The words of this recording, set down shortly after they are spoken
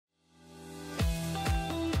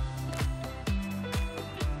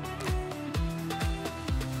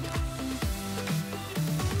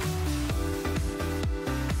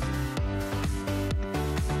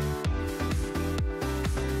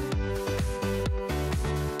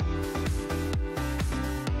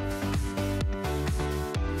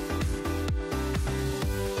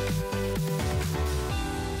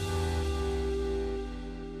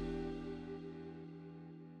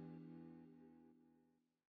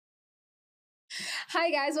Hi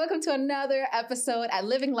guys, welcome to another episode at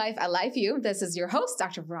Living Life at Life U. This is your host,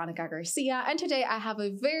 Dr. Véronica Garcia, and today I have a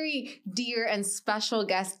very dear and special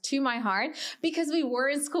guest to my heart because we were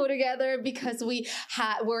in school together, because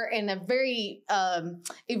we're in a very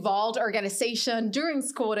evolved organization during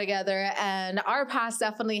school together, and our paths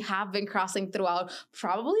definitely have been crossing throughout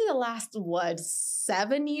probably the last,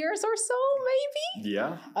 7 years or so, maybe?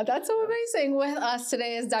 Yeah. That's so amazing. With us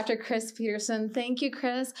today is Dr. Chris Peterson. Thank you,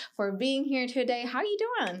 Chris, for being here today. How are you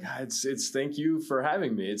doing? It's thank you for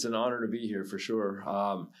having me. It's an honor to be here for sure.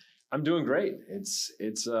 I'm doing great. It's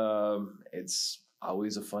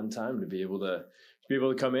always a fun time to be able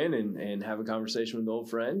to come in and have a conversation with an old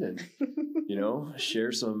friend and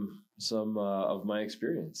share some of my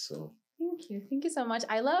experience. So Thank you so much.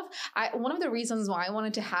 One of the reasons why I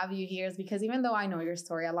wanted to have you here is because even though I know your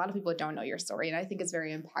story, a lot of people don't know your story. And I think it's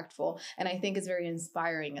very impactful and I think it's very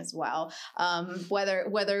inspiring as well. Whether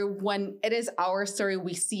when it is our story,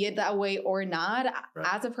 we see it that way or not. Right.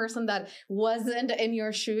 As a person that wasn't in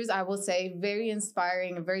your shoes, I will say very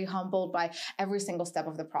inspiring and very humbled by every single step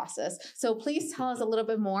of the process. So please tell us a little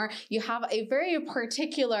bit more. You have a very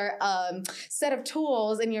particular set of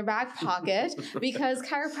tools in your back pocket because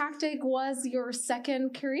chiropractic was your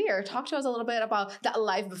second career. Talk to us a little bit about that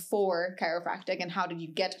life before chiropractic and how did you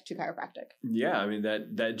get to chiropractic? Yeah, I mean,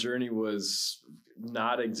 that journey was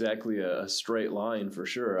not exactly a straight line for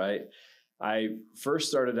sure. I first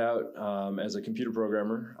started out as a computer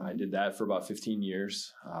programmer. I did that for about 15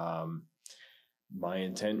 years. My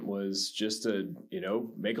intent was just to,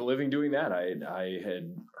 make a living doing that. I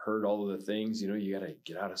had heard all of the things, you got to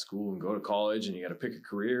get out of school and go to college and you got to pick a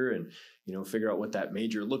career and, figure out what that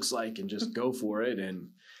major looks like and just go for it. And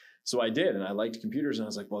so I did, and I liked computers and I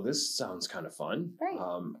was like, well, this sounds kind of fun. Right.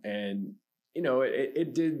 And,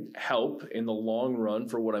 it did help in the long run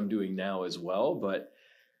for what I'm doing now as well. But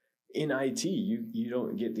in IT, you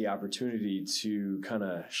don't get the opportunity to kind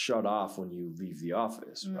of shut off when you leave the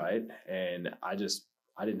office, right? And I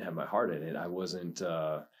didn't have my heart in it. I wasn't,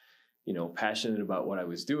 passionate about what I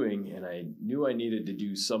was doing, and I knew I needed to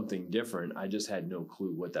do something different. I just had no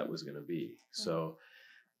clue what that was going to be. So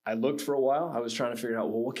I looked for a while. I was trying to figure out,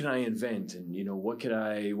 well, what can I invent? And,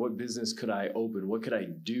 what business could I open? What could I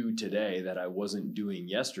do today that I wasn't doing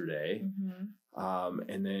yesterday? Mm-hmm.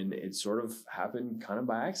 And then it sort of happened kind of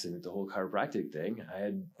by accident, the whole chiropractic thing. I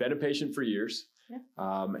had been a patient for years.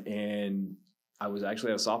 Yeah. And I was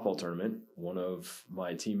actually at a softball tournament. One of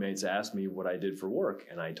my teammates asked me what I did for work,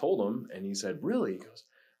 and I told him, and he said, "Really?" He goes,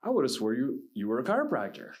 "I would have swore you were a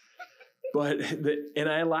chiropractor." And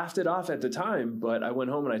I laughed it off at the time, but I went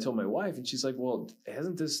home and I told my wife, and she's like, "Well,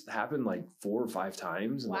 hasn't this happened like 4 or 5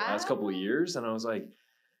 times in the last couple of years?" And I was like,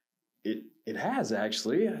 It has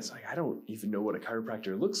actually. I was like, I don't even know what a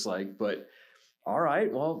chiropractor looks like, but all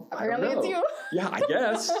right, well, apparently I don't know. It's you. Yeah, I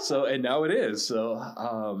guess. So, and now it is. So,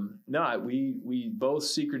 we both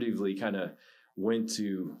secretively kind of went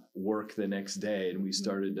to work the next day and we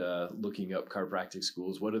started looking up chiropractic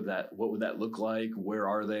schools. What would that look like? Where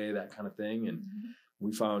are they? That kind of thing. And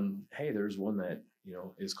we found, hey, there's one that,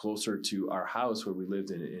 is closer to our house where we lived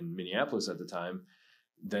in Minneapolis at the time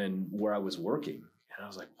than where I was working. And I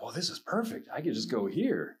was like, well, this is perfect. I could just go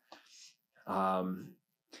here.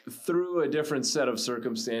 Through a different set of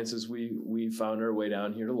circumstances, we found our way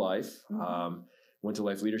down here to Life. Went to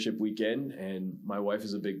Life Leadership Weekend, and my wife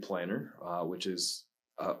is a big planner, which is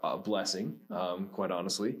a blessing, quite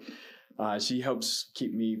honestly. She helps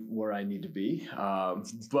keep me where I need to be.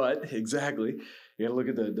 But exactly, you got to look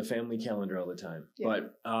at the family calendar all the time. Yeah.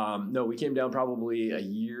 But no, we came down probably a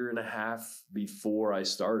year and a half before I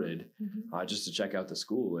started, just to check out the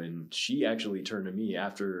school. And she actually turned to me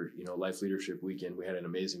after, Life Leadership Weekend. We had an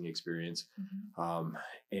amazing experience.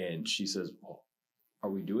 And she says, well,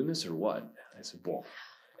 are we doing this or what? I said, well,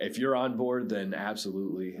 if you're on board, then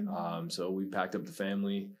absolutely. So we packed up the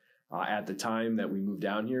family. At the time that we moved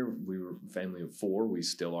down here, we were a family of 4. We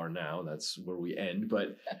still are now. That's where we end.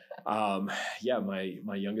 But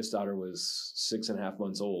my youngest daughter was 6.5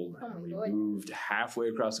 months old. And we moved halfway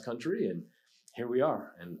across the country, and here we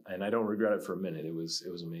are. And I don't regret it for a minute. It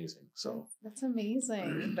was amazing. So that's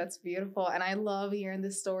amazing. That's beautiful. And I love hearing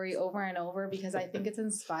this story over and over because I think it's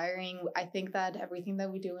inspiring. I think that everything that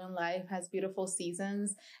we do in life has beautiful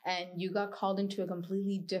seasons, and you got called into a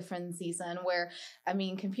completely different season where,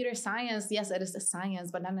 computer science, yes, it is a science,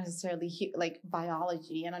 but not necessarily like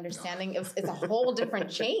biology and understanding. It's a whole different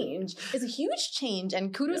change. It's a huge change.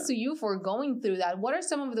 And kudos to you for going through that. What are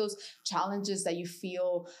some of those challenges that you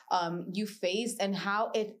feel you face faced, and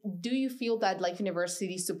do you feel that Life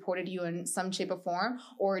University supported you in some shape or form,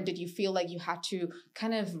 or did you feel like you had to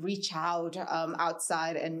kind of reach out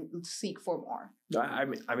outside and seek for more? I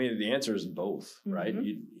mean, the answer is both, right?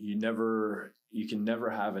 You can never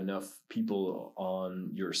have enough people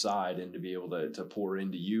on your side and to be able to pour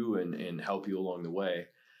into you and help you along the way.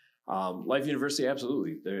 Life University,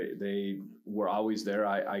 absolutely. They were always there.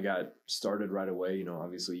 I got started right away.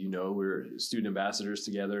 Obviously, we're student ambassadors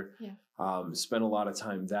together. Yeah. Spent a lot of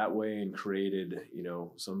time that way and created,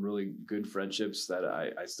 some really good friendships that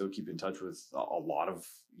I still keep in touch with a lot of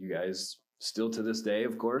you guys still to this day,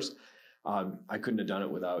 of course. I couldn't have done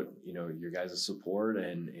it without, your guys' support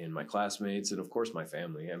and my classmates and of course my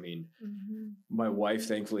family. I mean, my wife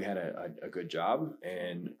thankfully had a good job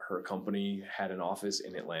and her company had an office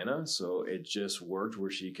in Atlanta. So it just worked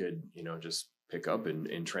where she could, just pick up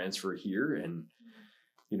and transfer here. And,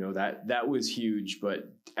 that was huge, but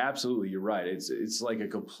absolutely, you're right. It's like a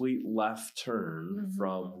complete left turn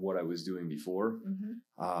from what I was doing before.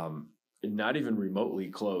 Not even remotely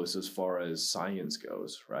close as far as science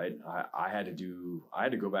goes, right? I had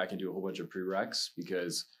to go back and do a whole bunch of prereqs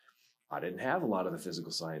because I didn't have a lot of the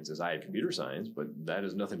physical sciences. I had computer science, but that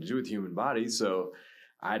has nothing to do with the human body. So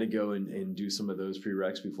I had to go and do some of those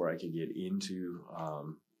prereqs before I could get into,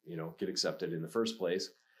 get accepted in the first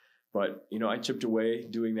place. But, I chipped away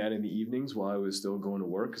doing that in the evenings while I was still going to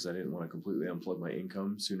work because I didn't want to completely unplug my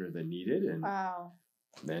income sooner than needed. And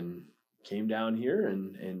then came down here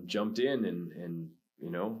and jumped in and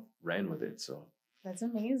ran with it. So that's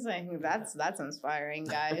amazing. That's inspiring,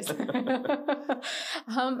 guys.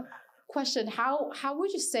 Question: How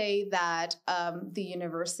would you say that the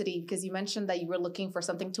university? Because you mentioned that you were looking for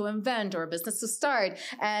something to invent or a business to start,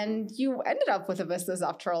 and you ended up with a business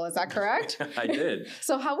after all. Is that correct? I did.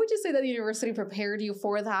 So, how would you say that the university prepared you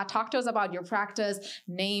for that? Talk to us about your practice,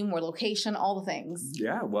 name or location, all the things.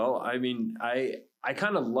 Yeah. Well, I mean, I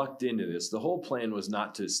kind of lucked into this. The whole plan was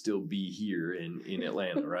not to still be here in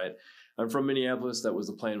Atlanta, right? I'm from Minneapolis. That was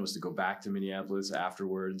the plan, was to go back to Minneapolis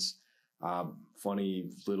afterwards. Funny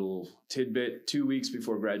little tidbit, 2 weeks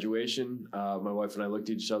before graduation, my wife and I looked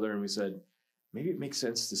at each other and we said, maybe it makes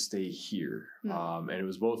sense to stay here. And it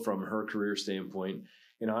was both from her career standpoint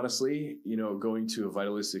and honestly, going to a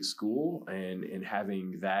vitalistic school and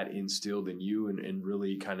having that instilled in you and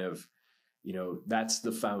really kind of, that's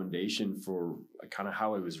the foundation for kind of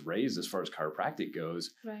how I was raised as far as chiropractic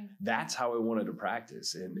goes. Right. That's how I wanted to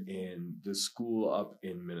practice. And the school up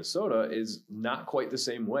in Minnesota is not quite the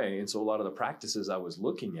same way. And so a lot of the practices I was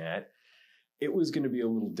looking at, it was going to be a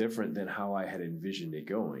little different than how I had envisioned it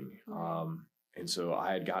going. Right. And so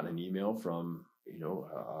I had gotten an email from,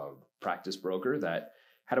 a practice broker that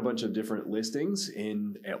had a bunch of different listings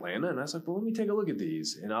in Atlanta. And I was like, well, let me take a look at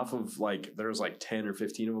these. And off of there's 10 or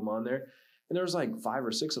 15 of them on there. And there was 5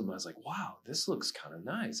 or 6 of them. I was like, wow, this looks kind of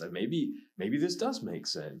nice. Maybe this does make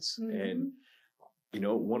sense. And,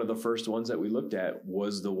 one of the first ones that we looked at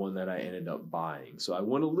was the one that I ended up buying. So I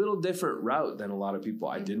went a little different route than a lot of people.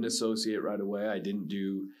 I didn't associate right away. I didn't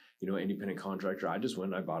do, independent contractor. I just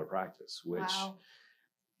went and I bought a practice, which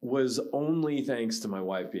was only thanks to my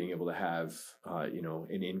wife being able to have,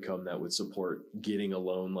 an income that would support getting a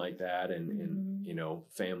loan like that and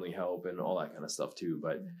family help and all that kind of stuff too.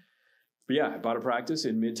 But yeah, I bought a practice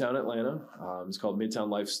in Midtown Atlanta. It's called Midtown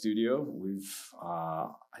Life Studio.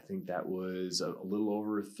 I think that was a little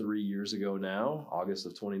over 3 years ago now, August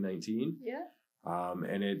of 2019. Yeah.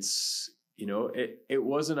 And it's, it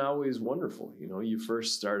wasn't always wonderful. You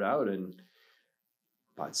first start out and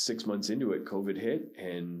about 6 months into it, COVID hit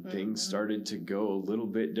and things started to go a little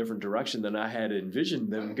bit different direction than I had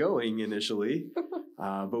envisioned them going initially.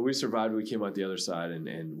 But we survived. We came out the other side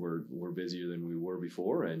and we're busier than we were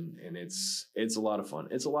before. And it's a lot of fun.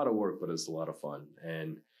 It's a lot of work, but it's a lot of fun.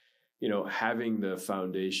 And, having the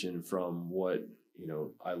foundation from what,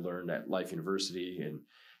 I learned at Life University and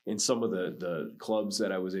in some of the clubs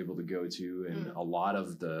that I was able to go to and a lot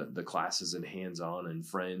of the classes and hands-on and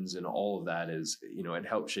friends and all of that is, it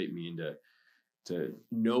helped shape me into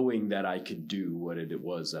knowing that I could do what it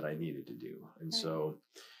was that I needed to do. And so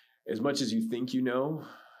as much as you think you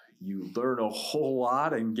learn a whole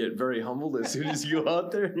lot and get very humbled as soon as you go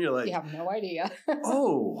out there and you're like, you have no idea.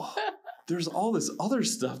 there's all this other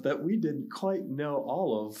stuff that we didn't quite know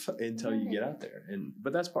all of until you get out there.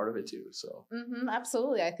 But that's part of it too. So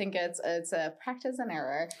absolutely. I think it's a practice and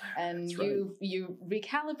error, and you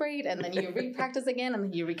recalibrate, and then you repractice again, and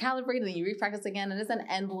then you recalibrate, and then you repractice again. And it's an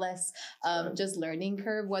endless just learning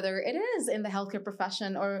curve, whether it is in the healthcare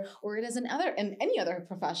profession or it is in any other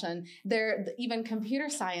profession. There, even computer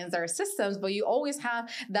science, there are systems, but you always have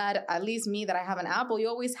that, at least me that I have an Apple, you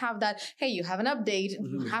always have that, hey, you have an update,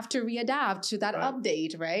 you have to readapt to that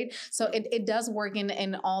update, right? So it does work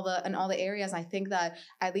in all the areas. I think that,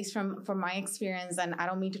 at least from my experience, and I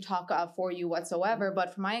don't mean to talk for you whatsoever,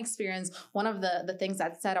 but from my experience, one of the things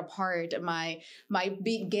that set apart my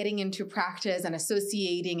getting into practice and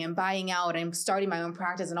associating and buying out and starting my own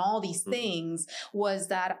practice and all these things was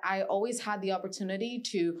that I always had the opportunity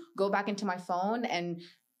to go back into my phone and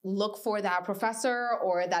look for that professor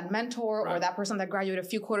or that mentor or that person that graduated a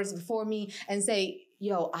few quarters before me and say,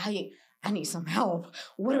 yo, I need some help.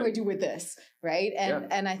 What do I do with this? Right.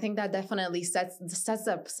 And I think that definitely sets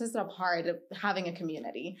it apart, having a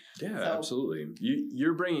community. Yeah, so. Absolutely.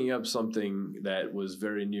 You're bringing up something that was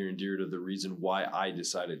very near and dear to the reason why I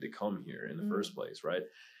decided to come here in the first place. Right.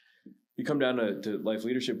 You come down to Life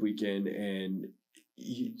Leadership Weekend, and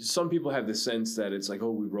some people have the sense that it's like,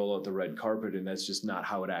 oh, we roll out the red carpet, and that's just not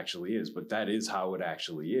how it actually is. But that is how it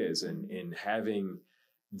actually is. And having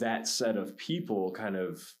that set of people kind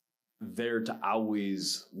of there to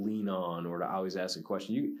always lean on or to always ask a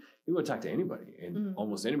question. You go talk to anybody, and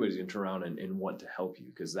almost anybody's going to turn around and want to help you,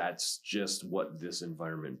 because that's just what this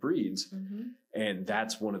environment breeds. And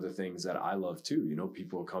that's one of the things that I love too. You know,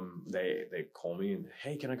 people come, they call me and,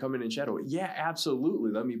 hey, can I come in and shadow? Yeah, absolutely.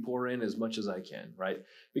 Let me pour in as much as I can, right?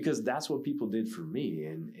 Because that's what people did for me.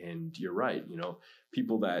 And you're right. You know,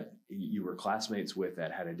 people that you were classmates with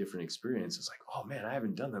that had a different experience. It's like, oh man, I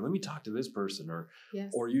haven't done that. Let me talk to this person. Or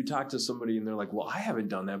you talk to somebody and they're like, well, I haven't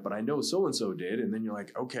done that, but I know so-and-so did. And then you're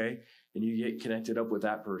like, okay. And you get connected up with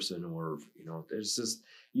that person. Or, you know, there's just,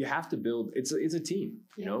 you have to build, it's a team,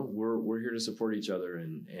 you know, we're here to support each other.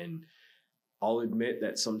 And I'll admit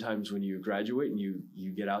that sometimes when you graduate and you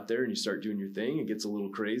get out there and you start doing your thing, it gets a little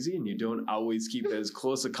crazy, and you don't always keep as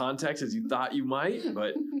close a contact as you thought you might,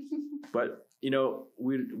 but you know,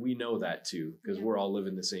 we know that too, because we're all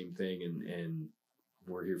living the same thing, and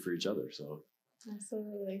we're here for each other. So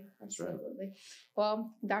absolutely. Right.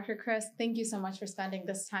 Well, Dr. Chris, thank you so much for spending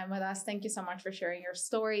this time with us. Thank you so much for sharing your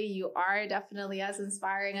story. You are definitely as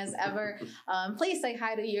inspiring as ever. Please say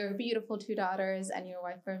hi to your beautiful 2 daughters and your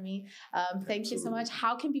wife for me. Thank you so much.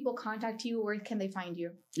 How can people contact you? Where can they find you?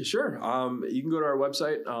 Sure. You can go to our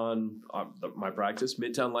website on my practice,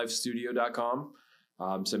 midtownlifestudio.com.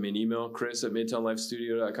 Send me an email,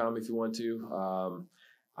 chris@midtownlifestudio.com if you want to.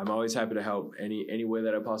 I'm always happy to help any way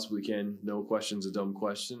that I possibly can. No question's a dumb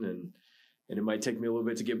question, and it might take me a little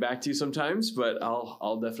bit to get back to you sometimes, but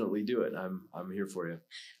I'll definitely do it. I'm here for you.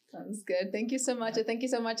 Sounds good. Thank you so much. And thank you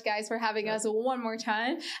so much, guys, for having us one more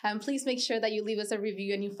time. And please make sure that you leave us a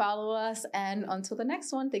review and you follow us. And until the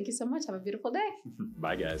next one, thank you so much. Have a beautiful day.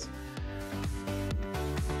 Bye, guys.